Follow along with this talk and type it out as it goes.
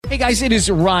Hey guys, it is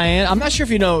Ryan. I'm not sure if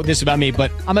you know this about me, but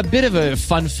I'm a bit of a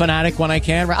fun fanatic when I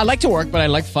can. I like to work, but I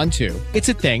like fun too. It's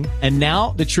a thing. And now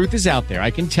the truth is out there.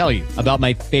 I can tell you about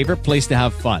my favorite place to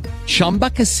have fun. Chumba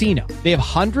Casino. They have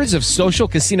hundreds of social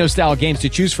casino style games to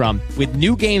choose from with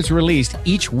new games released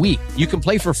each week. You can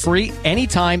play for free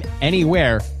anytime,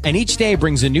 anywhere. And each day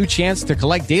brings a new chance to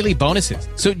collect daily bonuses.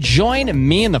 So join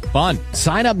me in the fun.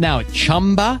 Sign up now at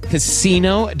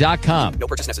ChumbaCasino.com. No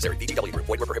purchase necessary. VGW Group.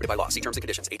 Void where prohibited by law. See terms and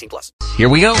conditions. 18+. Here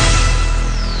we go.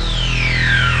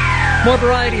 More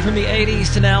variety from the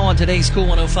 80s to now on today's Cool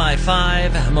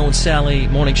 105.5. Mo and Sally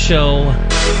Morning Show.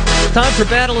 Time for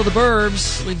Battle of the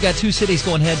Burbs. We've got two cities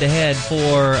going head-to-head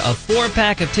for a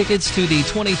 4-pack of tickets to the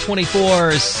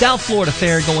 2024 South Florida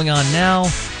Fair going on now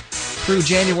through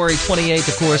January 28th,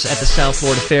 of course, at the South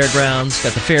Florida Fairgrounds.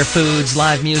 Got the fair foods,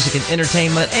 live music, and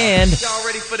entertainment, and y'all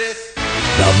ready for this?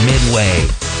 the Midway.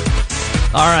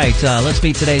 All right, let's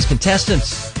meet today's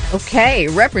contestants. Okay,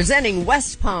 representing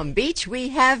West Palm Beach, we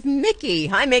have Mickey.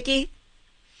 Hi, Mickey.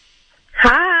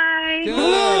 Hi.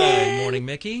 Good morning,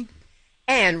 Mickey.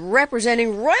 And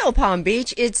representing Royal Palm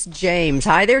Beach, it's James.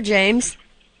 Hi there, James.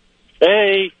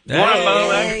 Hey. Hey. Morning, Mo.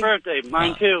 Happy birthday.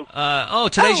 Mine, too.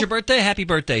 Today's your birthday? Happy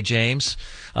birthday, James.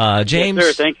 James.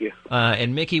 Yes, sir. Thank you.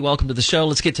 And Mickey, welcome to the show.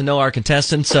 Let's get to know our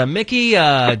contestants. Mickey,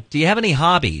 do you have any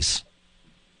hobbies?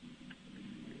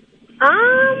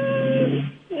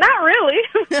 Not really.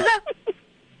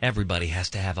 Everybody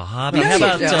has to have a hobby. No, How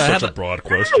about, you don't. Such a broad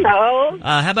question. No.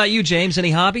 how about you, James?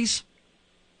 Any hobbies?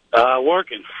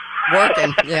 Working.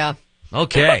 Working, yeah.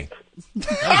 Okay.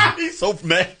 He's so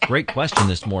mad. Great question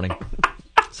this morning.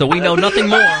 So we know nothing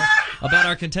more about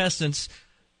our contestants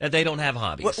that they don't have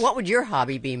hobbies. What would your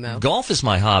hobby be, Mo? Golf is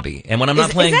my hobby, and when I'm not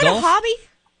playing is that golf, a hobby?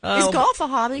 Is golf a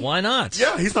hobby? Why not?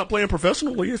 Yeah, he's not playing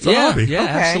professionally. It's a hobby. Yeah,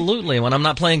 Okay. absolutely. When I'm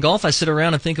not playing golf, I sit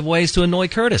around and think of ways to annoy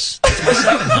Curtis. That's my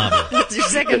second hobby. It's your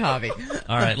second hobby.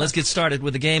 All right, let's get started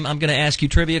with the game. I'm going to ask you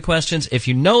trivia questions. If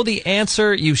you know the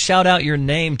answer, you shout out your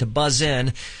name to buzz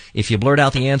in. If you blurt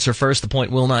out the answer first, the point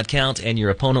will not count, and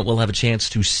your opponent will have a chance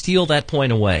to steal that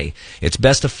point away. It's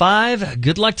best of 5.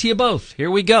 Good luck to you both. Here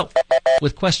we go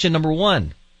with question number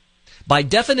 1. By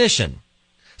definition,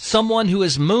 someone who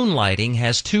is moonlighting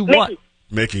has two what?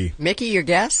 Mickey. Mickey, your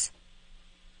guess?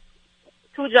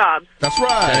 2 jobs. That's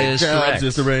right. That is Jobs correct.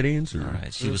 is the right answer. All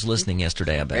right, she was listening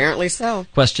yesterday, I bet. Apparently so.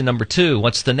 Question number 2.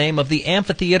 What's the name of the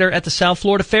amphitheater at the South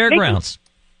Florida Fairgrounds?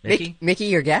 Mickey? Mickey,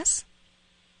 your guess?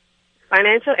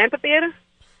 Financial amphitheater.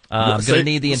 I'm going to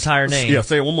need the entire name. Yeah,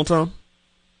 say it one more time.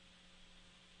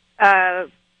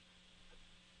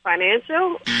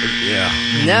 Financial. Yeah.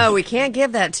 No, we can't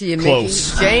give that to you, Mickey.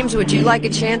 Close. James, would you like a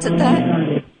chance at that?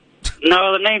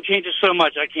 No, the name changes so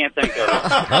much I can't think of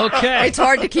it. Okay. It's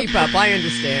hard to keep up, I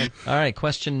understand. All right,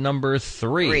 question number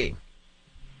 3.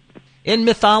 In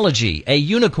mythology, a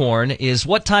unicorn is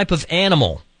what type of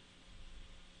animal?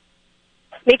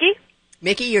 Mickey.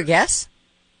 Mickey, your guess?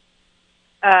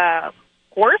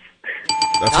 Horse.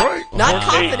 That's right. Not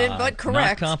confident, but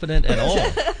correct. Not confident at all.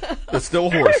 It's still a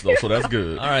horse, though, so that's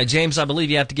good. All right, James, I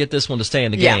believe you have to get this one to stay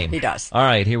in the Yeah, game. he does. All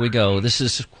right, here we go. This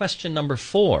is question number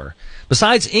 4.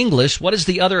 Besides English, what is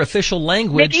the other official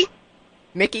language? Mickey.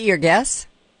 Mickey, your guess?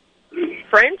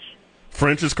 French.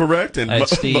 French is correct. And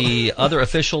It's the other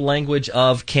official language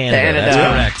of Canada. Canada.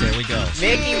 That's correct. There we go.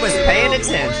 Mickey was paying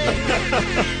attention.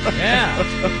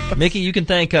 Yeah. Mickey, you can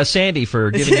thank Sandy for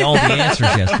giving you all the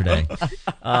answers yesterday.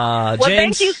 Well,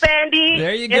 James, thank you, Sandy.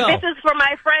 There you go. And this is for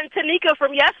my friend Tanika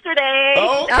from yesterday.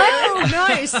 Oh,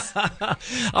 nice.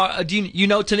 do you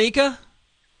know Tanika?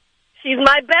 She's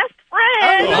my best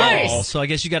friend. Oh, nice. Oh, so I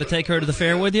guess you got to take her to the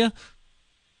fair with you?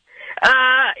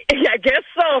 I guess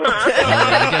so,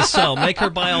 huh? I guess so. Make her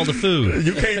buy all the food.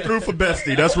 You came through for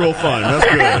Bestie. That's real fun.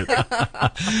 That's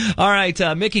good. All right,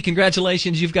 Mickey,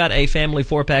 congratulations. You've got a family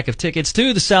 4-pack of tickets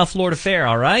to the South Florida Fair,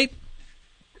 all right?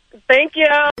 Thank you.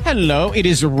 Hello, it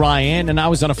is Ryan, and I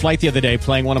was on a flight the other day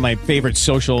playing one of my favorite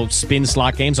social spin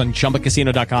slot games on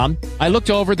ChumbaCasino.com. I looked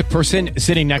over at the person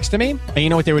sitting next to me, and you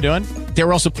know what they were doing? They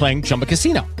were also playing Chumba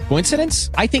Casino.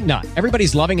 Coincidence? I think not.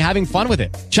 Everybody's loving having fun with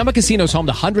it. Chumba Casino is home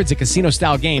to hundreds of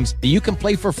casino-style games that you can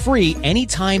play for free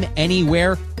anytime,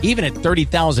 anywhere, even at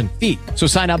 30,000 feet. So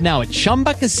sign up now at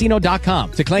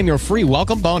ChumbaCasino.com to claim your free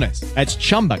welcome bonus. That's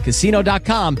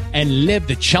ChumbaCasino.com and live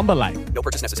the Chumba life. No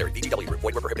purchase necessary. VGW Group.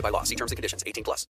 Void where prohibited by law. See terms and conditions. 18+.